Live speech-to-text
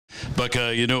Buck,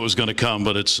 you knew it was going to come,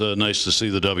 but it's nice to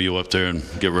see the W up there and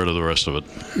get rid of the rest of it.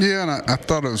 Yeah, and I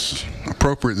thought it was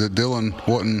appropriate that Dylan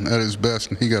wasn't at his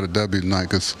best, and he got a W tonight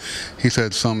because he's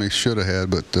had some he should have had.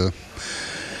 But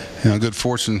good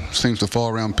fortune seems to fall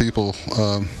around people,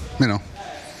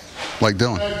 like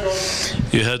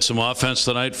Dylan. You had some offense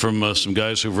tonight from some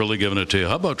guys who've really given it to you.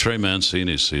 How about Trey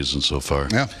Mancini's season so far?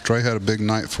 Yeah, Trey had a big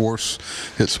night for us,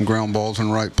 hit some ground balls in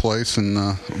the right place, and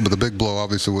but the big blow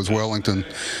obviously was Wellington.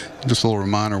 Just a little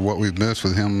reminder of what we've missed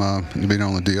with him being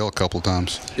on the DL a couple of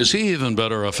times. Is he even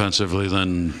better offensively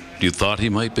than you thought he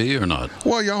might be or not?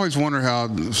 Well, you always wonder how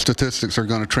statistics are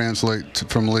going to translate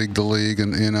from league to league,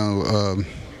 and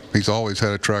he's always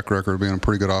had a track record of being a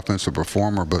pretty good offensive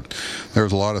performer, but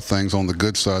there's a lot of things on the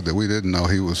good side that we didn't know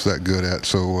he was that good at,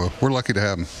 so we're lucky to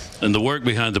have him. And the work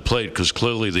behind the plate, because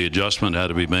clearly the adjustment had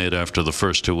to be made after the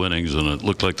first two innings, and it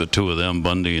looked like the two of them,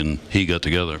 Bundy and he, got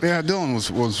together. Yeah, Dylan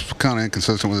was kind of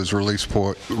inconsistent with his release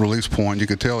point. You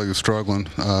could tell he was struggling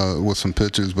with some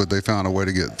pitches, but they found a way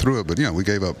to get through it. But, we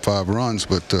gave up 5 runs,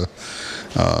 but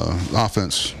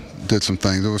offense did some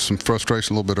things. There was some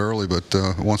frustration a little bit early, but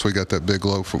once we got that big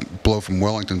blow from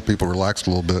Wellington, people relaxed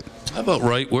a little bit. How about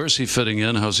Wright? Where's he fitting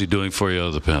in? How's he doing for you out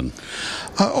of the pen?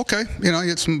 Okay. He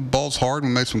hit some balls hard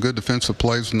and made some good defensive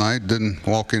plays tonight. Didn't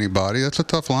walk anybody. That's a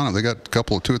tough lineup. They got a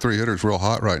couple of 2 or 3 hitters real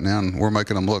hot right now, and we're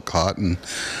making them look hot, and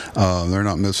they're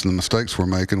not missing the mistakes we're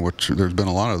making, which there's been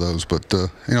a lot of those. But,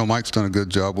 Mike's done a good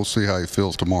job. We'll see how he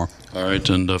feels tomorrow. All right,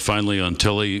 and finally on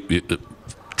Tilly,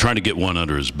 trying to get one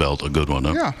under his belt, a good one,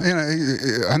 huh?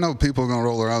 Yeah, I know people are going to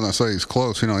roll around and say he's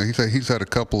close. He's had a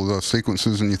couple of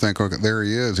sequences, and you think, okay, there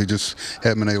he is. He just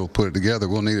hasn't been able to put it together.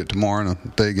 We'll need it tomorrow in a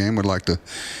day game. We'd like to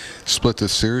split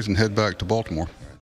this series and head back to Baltimore.